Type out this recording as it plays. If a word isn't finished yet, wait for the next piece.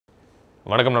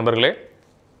வணக்கம் நண்பர்களே.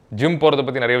 ஜிம் போகிறத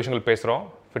பற்றி நிறைய விஷயங்கள் பேசுகிறோம்.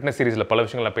 ஃபிட்னஸ் சீரீஸில் பல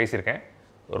விஷயங்கள் நான் பேசியிருக்கேன்.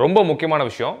 ரொம்ப முக்கியமான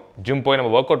விஷயம், ஜிம் போய்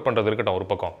நம்ம ஒர்க் அவுட் பண்ணுறது இருக்கட்டும் ஒரு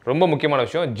பக்கம். ரொம்ப முக்கியமான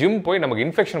விஷயம், ஜிம் போய் நமக்கு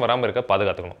இன்ஃபெக்ஷன் வராமல் இருக்க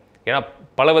பாதுகாத்துக்கணும். ஏன்னா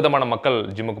பல விதமான மக்கள்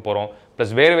ஜிம்முக்கு போகிறோம்.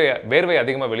 ப்ளஸ் வேர்வை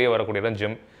அதிகமாக வெளியே வரக்கூடிய இடம்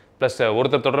ஜிம். ப்ளஸ்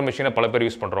ஒருத்தர் தொடர் மிஷினை பல பேர்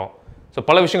யூஸ் பண்ணுறோம். ஸோ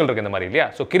பல விஷயங்கள் இருக்குது இந்த மாதிரி இல்லையா.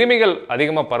 ஸோ கிருமிகள்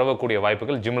அதிகமாக பரவக்கூடிய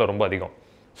வாய்ப்புகள் ஜிம்மில் ரொம்ப அதிகம்.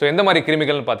 ஸோ எந்த மாதிரி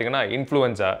கிருமிகள்னு பார்த்தீங்கன்னா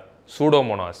இன்ஃப்ளூவன்சா,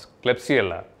 psuedomonas,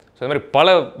 klebsiella. ஸோ இந்த மாதிரி பல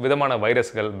விதமான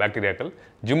வைரஸ்கள், பாக்டீரியாக்கள்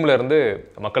ஜிம்மில் இருந்து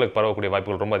மக்களுக்கு பரவக்கூடிய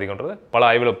வாய்ப்புகள் ரொம்ப அதிகம்ன்றது பல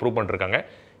ஆய்வில் ப்ரூவ் பண்ணிருக்காங்க.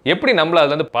 எப்படி நம்மளை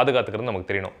அதுலேருந்து பாதுகாத்துக்கிறது நமக்கு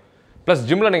தெரியணும். ப்ளஸ்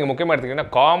ஜிம்மில் நீங்கள் முக்கியமாக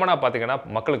எடுத்துக்கிட்டிங்கன்னா காமனாக பார்த்தீங்கன்னா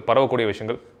மக்களுக்கு பரவக்கூடிய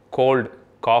விஷயங்கள் கோல்டு,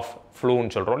 காஃப்,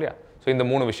 ஃப்ளூன்னு சொல்கிறோம் இல்லையா. ஸோ இந்த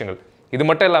 3 விஷயங்கள். இது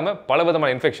மட்டும் இல்லாமல் பல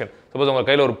விதமான இன்ஃபெக்ஷன். சப்போஸ் உங்கள்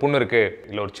கையில் ஒரு புண்ணு இருக்குது,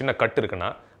 இல்லை ஒரு சின்ன கட்டு இருக்குன்னா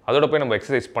அதோட போய் நம்ம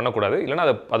எக்ஸசைஸ் பண்ணக்கூடாது. இல்லைனா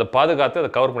அதை பாதுகாத்து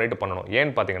அதை கவர் பண்ணிட்டு பண்ணணும்.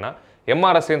 ஏன்னு பார்த்தீங்கன்னா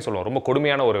MRSAன்னு சொல்லுவோம், ரொம்ப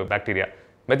கொடுமையான ஒரு பாக்டீரியா,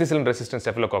 மெத்திசிலின் ரெசிஸ்டன்ட்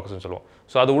ஸ்டெஃபிலோகாக்கஸ்னு சொல்லுவோம்.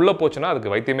 ஸோ அது உள்ளே போச்சுன்னா அதுக்கு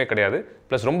வைத்தியமே கிடையாது.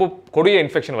 ப்ளஸ் ரொம்ப கொடிய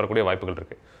இன்ஃபெக்ஷன் வரக்கூடிய வாய்ப்புகள்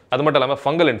இருக்குது. அது மட்டும் இல்லாமல்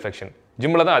ஃபங்கல் இன்ஃபெக்ஷன்,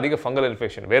 ஜிம்மில் தான் அதிக ஃபங்கல்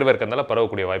இன்ஃபெக்ஷன் வேர்வை இருக்கிறதுனால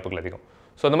பரவக்கூடிய வாய்ப்புகள் அதிகம்.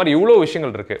 ஸோ அந்த மாதிரி இவ்வளோ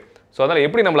விஷயங்கள் இருக்குது. ஸோ அதனால்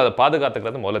எப்படி நம்மளை அதை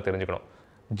பாதுகாத்துக்கிறது முதல்ல தெரிஞ்சுக்கணும்.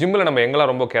 ஜிம்மில் நம்ம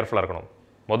எங்கெல்லாம் ரொம்ப கேர்ஃபுல்லாக இருக்கணும்.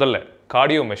 முதல்ல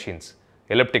கார்டியோ மெஷின்ஸ்,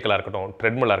 எலப்டிக்கலாக இருக்கட்டும்,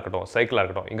 ட்ரெட்மில்லாக இருக்கட்டும், சைக்கிளாக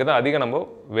இருக்கட்டும், இங்கே தான் அதிகம் நம்ம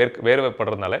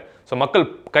வேர்வைப்படுறதுனால ஸோ மக்கள்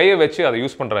கையை வச்சு அதை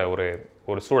யூஸ் பண்ணுற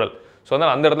ஒரு சூழல். ஸோ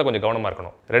அதனால் அந்த இடத்துல கொஞ்சம் கவனமாக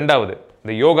இருக்கணும். ரெண்டாவது,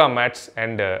 இந்த யோகா மேட்ஸ்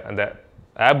அண்ட் அந்த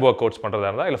ஆப் ஒர்க் அவுட்ஸ் பண்ணுறதா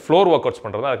இருந்தால் இல்லை ஃப்ளோர் ஒர்க் அவுட்ஸ்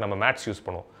பண்ணுறதா அதுக்கு நம்ம மேட்ஸ் யூஸ்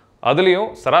பண்ணுவோம். அதுலேயும்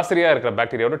சராசரியாக இருக்கிற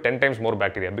பாக்டீரியாவோட 10 times மோர்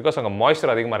பாக்டீரியா. பிகாஸ் அங்கே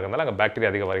மாய்ஸ்சர் அதிகமாக இருக்கிறதுனால அங்கே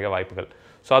பாக்டீரியா அதிக வர வாய்ப்புகள்.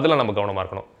 ஸோ அதில் நம்ம கவனமாக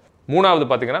இருக்கணும். மூணாவது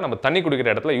பார்த்தீங்கன்னா நம்ம தண்ணி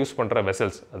குடிக்கிற இடத்துல யூஸ் பண்ணுற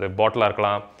வெசல்ஸ், அது பாட்டிலாக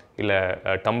இருக்கலாம், இல்லை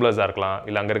டம்ளர்ஸாக இருக்கலாம்,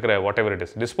 இல்லை அங்கே இருக்கிற what ever it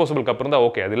is, disposable cup இருந்தால்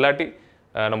ஓகே, அது இல்லாட்டி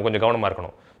நம்ம கொஞ்சம் கவனமாக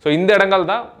இருக்கணும். ஸோ இந்த இடங்கள்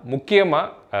தான்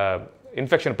முக்கியமாக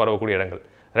இன்ஃபெக்ஷன் பரவக்கூடிய இடங்கள்.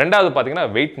 ரெண்டாவது பார்த்தீங்கன்னா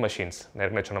வெயிட் மெஷின்ஸ்,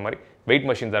 ஏற்கனவே சொன்ன மாதிரி வெயிட்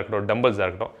மெஷின்ஸாக இருக்கட்டும், டம்பிள்ஸாக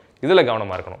இருக்கட்டும், இதில்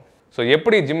கவனமாக இருக்கணும். ஸோ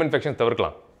எப்படி ஜிம் இன்ஃபெக்ஷன்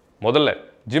தவிர்க்கலாம்? முதல்ல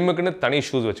ஜிம்முக்குன்னு தனி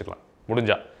ஷூஸ் வச்சுக்கலாம்.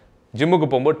 முடிஞ்சால் ஜிம்முக்கு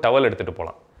போகும்போது டவல் எடுத்துகிட்டு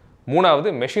போகலாம்.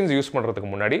 மூணாவது, மெஷின்ஸ் யூஸ் பண்ணுறதுக்கு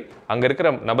முன்னாடி அங்கே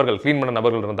இருக்கிற நபர்கள், க்ளீன் பண்ண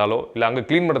நபர்கள் இருந்தாலோ இல்லை அங்கே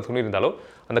க்ளீன் பண்ணுறதுக்கு இருந்தாலோ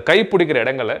அந்த கை பிடிக்கிற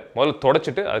இடங்களை முதல்ல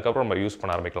தொடச்சிட்டு அதுக்கப்புறம் நம்ம யூஸ்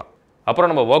பண்ண ஆரம்பிக்கலாம்.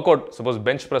 அப்புறம் நம்ம work out, suppose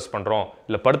bench press பண்ணுறோம்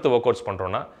இல்லை படுத்து ஒர்க் அவுட்ஸ்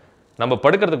பண்ணுறோன்னா நம்ம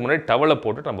படுக்கிறதுக்கு முன்னாடி டவலை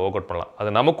போட்டுட்டு நம்ம ஒர்க் அவுட் பண்ணலாம்.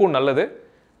 அது நமக்கும் நல்லது.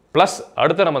 ப்ளஸ்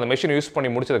அடுத்து நம்ம அந்த மெஷின் யூஸ் பண்ணி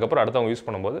முடிச்சதுக்கப்புறம் அடுத்தவங்க யூஸ்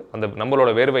பண்ணும்போது அந்த நம்மளோட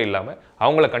வேர்வை இல்லாமல்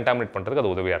அவங்கள கண்டாமினேட் பண்ணுறதுக்கு அது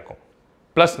உதவியாக இருக்கும்.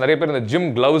 ப்ளஸ் நிறைய பேர் இந்த ஜிம்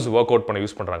க்ளவுஸ் ஒர்க் அவுட் பண்ண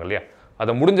யூஸ் பண்ணுறாங்க இல்லையா,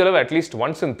 அதை முடிஞ்ச அளவு அட்லீஸ்ட்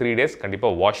ஒன்ஸ் இன் 3 days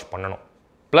கண்டிப்பாக வாஷ் பண்ணணும்.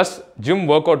 ப்ளஸ் ஜிம்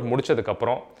ஒர்க் அவுட்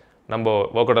முடிச்சதுக்கப்புறம் நம்ம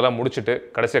ஒர்க் அவுட் எல்லாம் முடிச்சுட்டு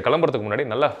கடைசியாக கிளம்புறதுக்கு முன்னாடி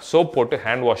நல்லா சோப் போட்டு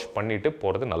ஹேண்ட் வாஷ் பண்ணிவிட்டு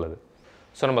போகிறது நல்லது.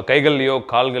 ஸோ நம்ம கைகள்லையோ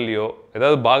கால்கள்லையோ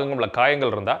ஏதாவது பாகங்களில்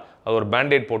காயங்கள் இருந்தால் அது ஒரு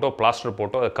பேண்டேட் போட்டோ பிளாஸ்டர்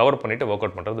போட்டோ அதை கவர் பண்ணிவிட்டு ஒர்க்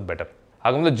அவுட் பண்ணுறது பெட்டர்.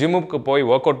 ஆக வந்து ஜிம்முக்கு போய்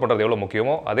ஒர்க் அவுட் பண்ணுறது எவ்வளோ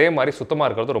முக்கியமோ அதே மாதிரி சுத்தமாக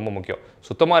இருக்கிறது ரொம்ப முக்கியம்.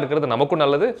 சுத்தமாக இருக்கிறது நமக்கும்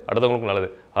நல்லது, அடுத்தவங்களுக்கும் நல்லது.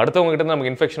 அடுத்தவங்க கிட்ட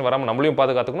நமக்கு இன்ஃபெக்ஷன் வராமல் நம்மளையும்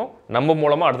பாதுகாத்துக்கணும், நம்ம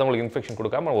மூலமாக அடுத்தவங்களுக்கு இன்ஃபெக்ஷன்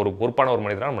கொடுக்காம ஒரு பொறுப்பான ஒரு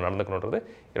மனிதனாக நம்ம நடந்துக்கணுன்றது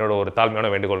என்னோட ஒரு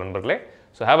தாழ்மையான வேண்டுகோள் நண்பர்களே.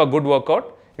 So have a good work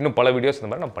out. இன்னும் பல வீடியோஸ்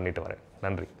இந்த மாதிரி நான் பண்ணிட்டு வரேன்.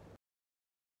 நன்றி.